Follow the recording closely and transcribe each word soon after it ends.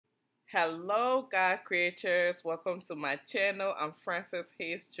Hello, God creatures. Welcome to my channel. I'm Frances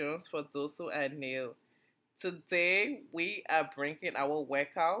Hayes Jones for those who are new. Today, we are bringing our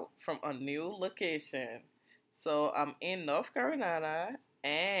workout from a new location. So, I'm in North Carolina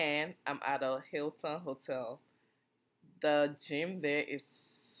and I'm at a Hilton Hotel. The gym there is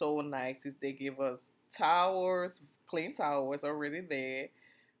so nice. They give us towels, clean towels already there.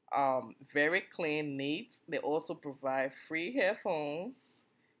 Very clean, neat. They also provide free headphones.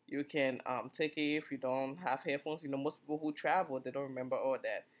 You can take it if you don't have headphones. Most people who travel, they don't remember all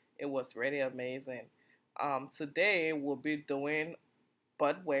that. It was really amazing. Today we'll be doing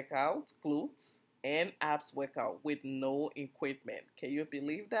butt workout, glutes, and abs workout with no equipment. Can you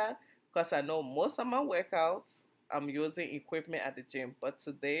believe that? Because I know most of my workouts I'm using equipment at the gym, but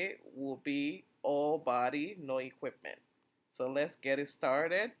today will be all body, no equipment. So let's get it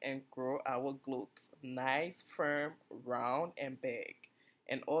started and grow our glutes. Nice, firm, round, and big.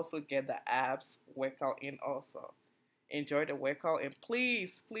 And also get the abs workout in also. Enjoy the workout and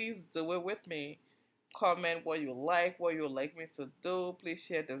please do it with me. Comment what you like me to do. Please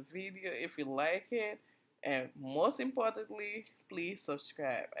share the video if you like it. And most importantly, please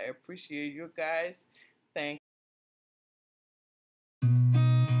subscribe. I appreciate you guys. Thank you.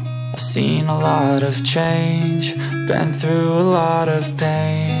 I've seen a lot of change, been through a lot of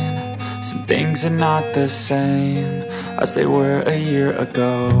pain. Some things are not the same as they were a year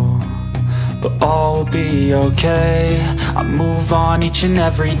ago, but all will be okay. I move on each and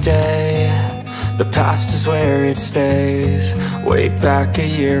every day. The past is where it stays, way back a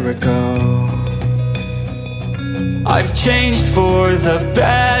year ago. I've changed for the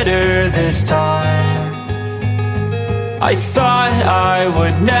better this time. I thought I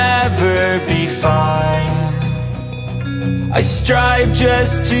would never be fine. I strive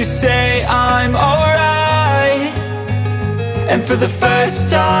just to say I'm alright, and for the first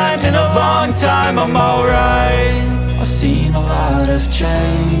time in a long time I'm alright. I've seen a lot of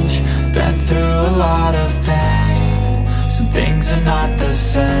change, been through a lot of pain. Some things are not the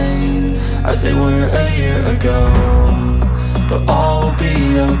same as they were a year ago, but all will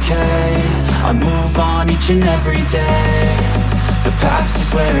be okay. I move on each and every day. The past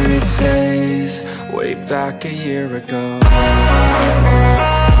is where it stays, way back a year ago.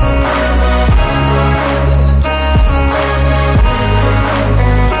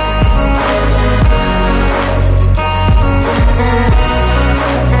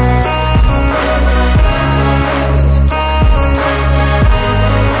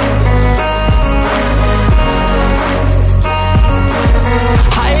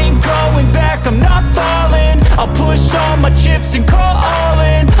 I'm not falling, I'll push all my chips and call all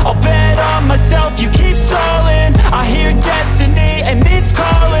in. I'll bet on myself, you keep stalling. I hear destiny and it's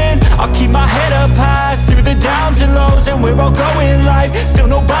calling. I'll keep my head up high through the downs and lows, and where I'll go in life, still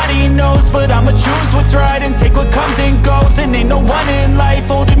nobody knows. But I'ma choose what's right and take what comes and goes. And ain't no one in life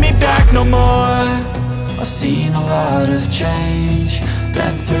holding me back no more. I've seen a lot of change,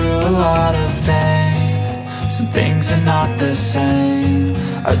 been through a lot of pain. Some things are not the same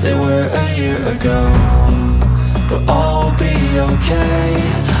as they were a year ago, but all will be okay.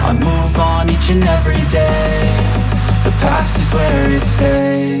 I move on each and every day. The past is where it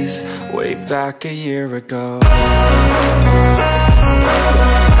stays, way back a year ago.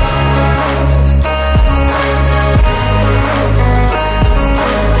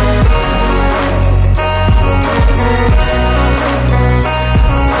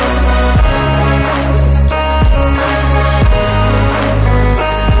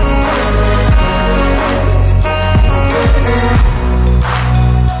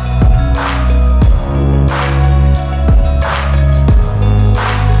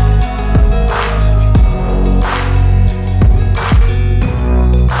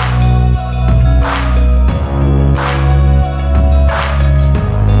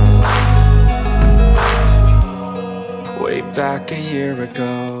 Back a year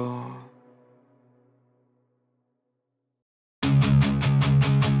ago.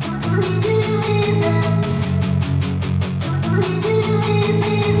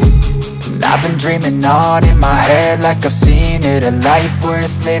 And I've been dreaming on in my head like I've seen it. A life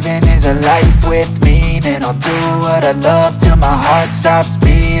worth living is a life with meaning. I'll do what I love till my heart stops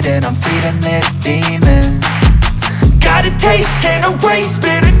beating. I'm feeding this demon. Got a taste, can't erase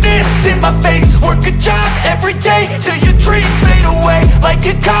bitterness in my face. Work a job every day till your dreams fade away. Like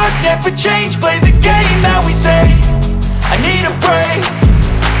a card, never change, play the game that we say. I need a break.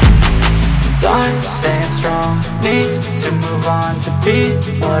 I'm staying strong, need to move on to be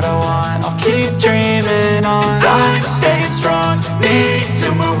what I want. I'll keep dreaming on. I'm staying strong, need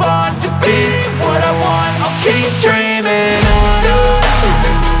to move on to be what I want. I'll keep dreaming on.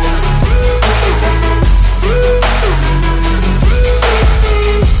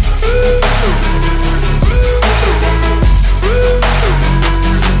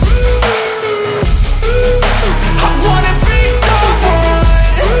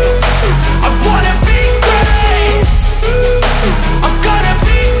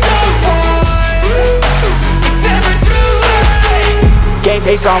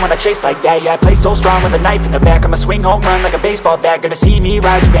 pace on when I chase like that. Yeah, I play so strong with a knife in the back. I'ma swing home run like a baseball bat. Gonna see me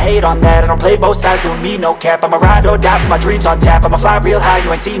rise, you can hate on that. I don't play both sides, doing me no cap. I'ma ride or die for my dreams on tap. I'ma fly real high,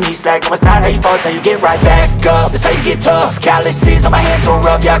 you ain't see me slack. No, it's not how you fall, it's how you get right back up. That's how you get tough. Calluses on my hands so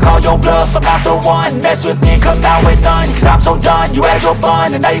rough, yeah, I call your bluff. I'm not the one, mess with me, come out with none. Cause I'm so done, you had your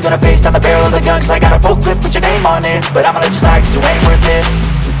fun. And now you're gonna face down the barrel of the gun. Cause I got a full clip, put your name on it. But I'ma let you slide cause you ain't worth it.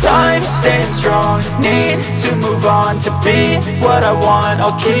 Time staying strong, need to move on. To be what I want,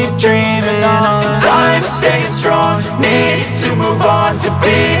 I'll keep dreaming on. Time staying strong, need to move on. To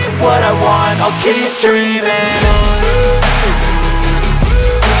be what I want, I'll keep dreaming on.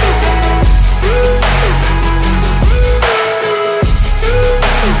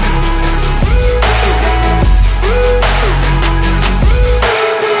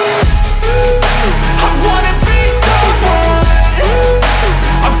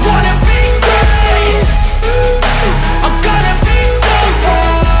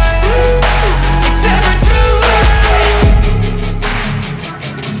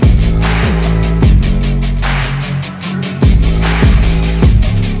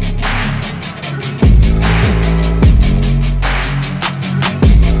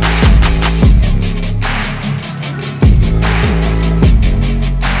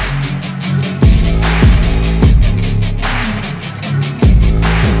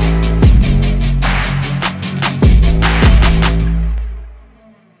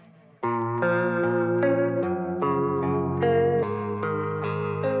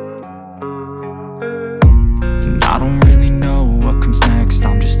 I don't really know what comes next.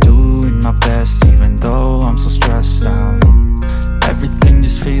 I'm just doing my best, even though I'm so stressed out. Everything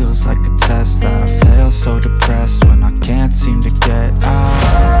just feels like a test that I fail, so depressed when I can't seem to get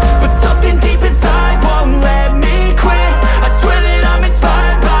out. But something deep inside won't let me quit. I swear that I'm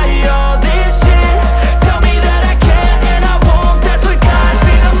inspired by all this shit. Tell me that I can and I won't. That's what guides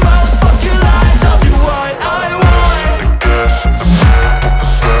me the most. Fuck your lies, I'll do what I want.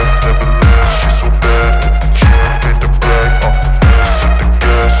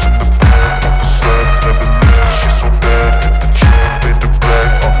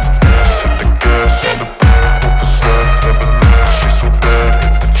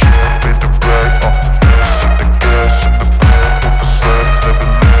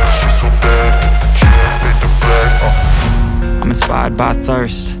 Inspired by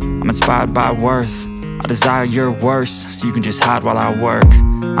thirst, I'm inspired by worth. I desire your worst, so you can just hide while I work.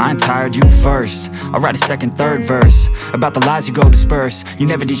 I ain't tired, you first. I'll write a second, third verse about the lies you go disperse. You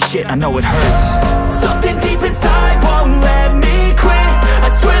never did shit, I know it hurts. Something deep inside won't let me quit. I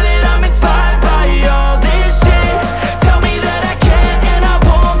swear that I'm inspired by all this shit. Tell me that I can and I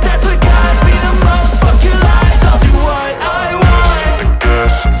won't. That's what guides me the most. Fuck your lies, I'll do what I want.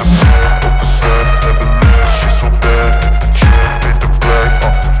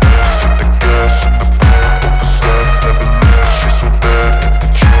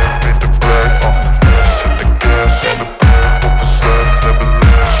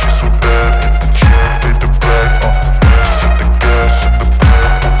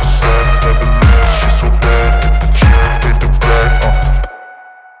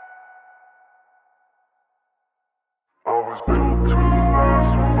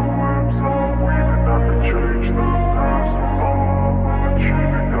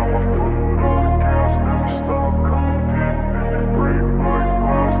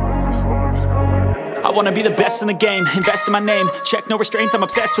 I wanna be the best in the game, invest in my name. Check no restraints, I'm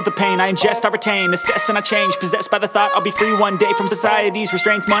obsessed with the pain. I ingest, I retain, assess and I change. Possessed by the thought I'll be free one day from society's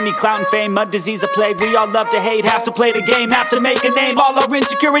restraints. Money, clout and fame, mud, disease, a plague. We all love to hate, have to play the game, have to make a name. All our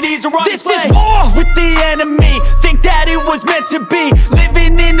insecurities are on display. This is war with the enemy, think that it was meant to be.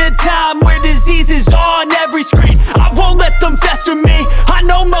 Living in a time where disease is on every screen. I won't let them fester me, I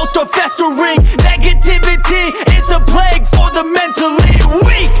know most are festering. Negativity is a plague for the mentally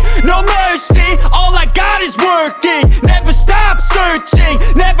weak. No mercy, all I got is working. Never stop searching,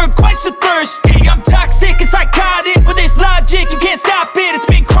 never quite so thirsty. I'm toxic and psychotic, with this logic, you can't stop it. It's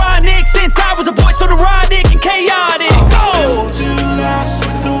been chronic since I was a boy, so neurotic and chaotic. I'm built to last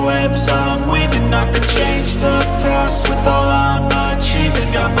with the webs I'm weaving. I could change the past with all I'm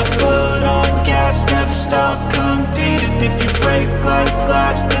achieving. Got my foot on gas, never stop competing. If you break like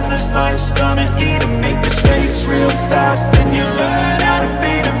glass, then this life's gonna eat 'em. Make mistakes real fast, then you learn how to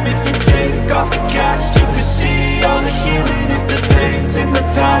beat 'em. If you take off the cast, you can see all the healing. If the pain's in the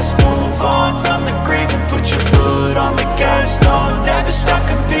past, move on from the grave and put your foot on the gas. No, never stop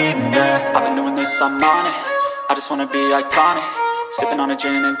competing, yeah. I've been doing this, I'm on it. I just wanna be iconic. Sipping on a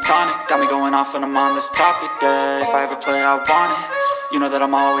gin and tonic, got me going off when I'm on this topic, yeah. If I ever play, I want it. You know that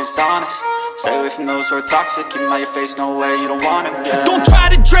I'm always honest. Stay away from those who are toxic. Keep them out your face, no way, you don't want them, yeah. Don't try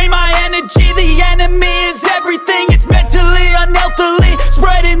to drain my energy. The enemy is everything. It's mentally, unhealthily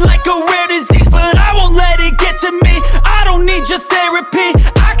spreading like a rare disease, but I won't let it get to me. I don't need your therapy.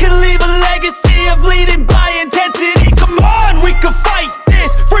 I can leave a legacy of leading by intensity. Come on, we can fight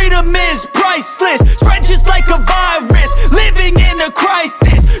this. Freedom is priceless. Spread just like a virus. Living in a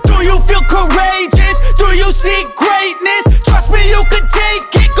crisis. Do you feel courageous? Do you seek greatness? Trust me, you can take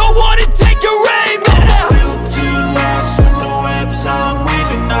it. Go on and take your aim. I'm built to last with the webs I'm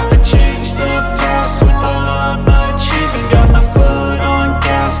weaving. I can change the past with all I'm achieving. Got my foot on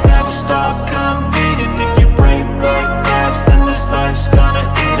gas, never stop competing. If you break like glass, then this life's gonna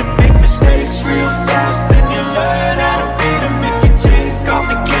eat 'em. Make mistakes real fast, then you learn how to beat 'em. If you take off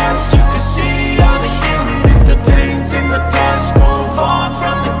the gas, you can see all the healing. If the pain's in the past, move on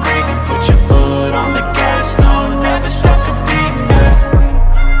from the grieving. Put your foot on the gas, no, never stop competing, yeah.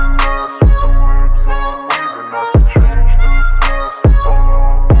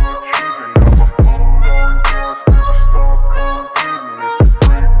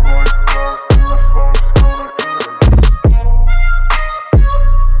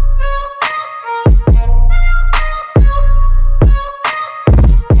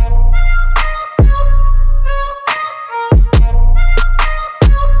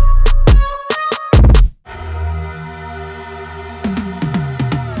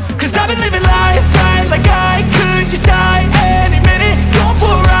 Cause I've been living life right like I could just die any minute. Going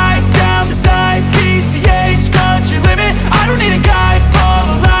for a ride down the side, PCH, country limit. I don't need a guide,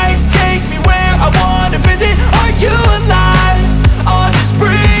 follow lights, take me where I wanna visit. Are you alive? Or just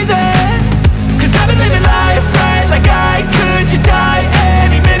breathing? Cause I've been living life right like I could just die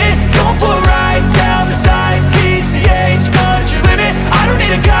any minute. Going for a ride down the side, PCH, country limit. I don't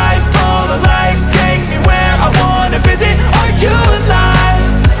need a guide, follow lights, take me where I wanna visit. Are you alive?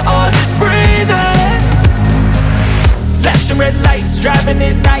 Or just breathing? Flashing red lights, driving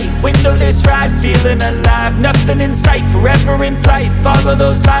at night. Windowless ride, feeling alive. Nothing in sight, forever in flight. Follow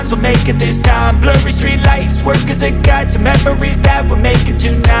those lines, we'll make it this time. Blurry street lights, work as a guide to memories that we're making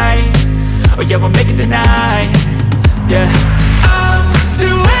tonight. Oh yeah, we'll make it tonight. Yeah. I'll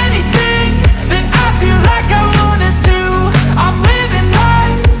do anything that I feel like I wanna do. I'm living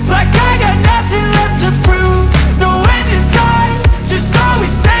life like I got nothing left to prove. No end in sight, just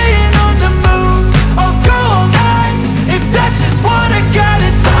always staying on the move. I'll go all night if that's just what I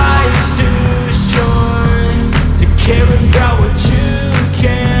gotta do. Life's too short to care about what you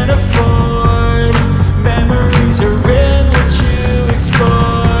can't afford. Memories are in what you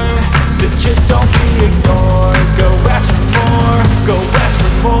explore, so just don't be ignored. Go ask for more, go ask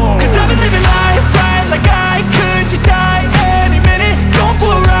for more. Cause I've been living life right like I could just die any minute. Going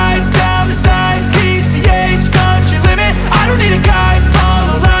for a ride down the side, PCH, country limit. I don't need a guide,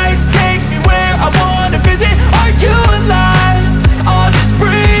 follow lights, take me where I wanna visit. Are you alive? Or just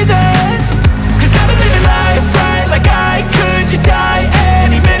breathing? Cause I've been living life right like I could just die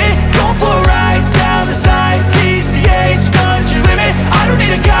any minute. Going for a ride down the side, PCH, country limit. I don't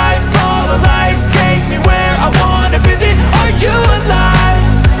need a guide, follow lights, take me where I wanna visit. Are you alive?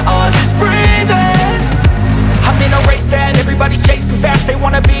 Or just breathing? I'm in a race that everybody's chasing fast. They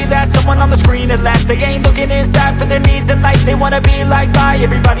wanna be that someone on the screen at last. They ain't looking inside for their needs in life. They wanna be liked by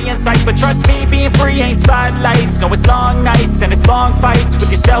everybody in sight. But trust me, being free ain't spotlights. No, it's long nights and it's long fights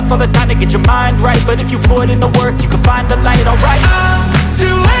with yourself all the time to get your mind right. But if you put in the work, you can find the light, alright. I'll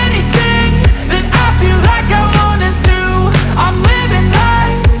do it.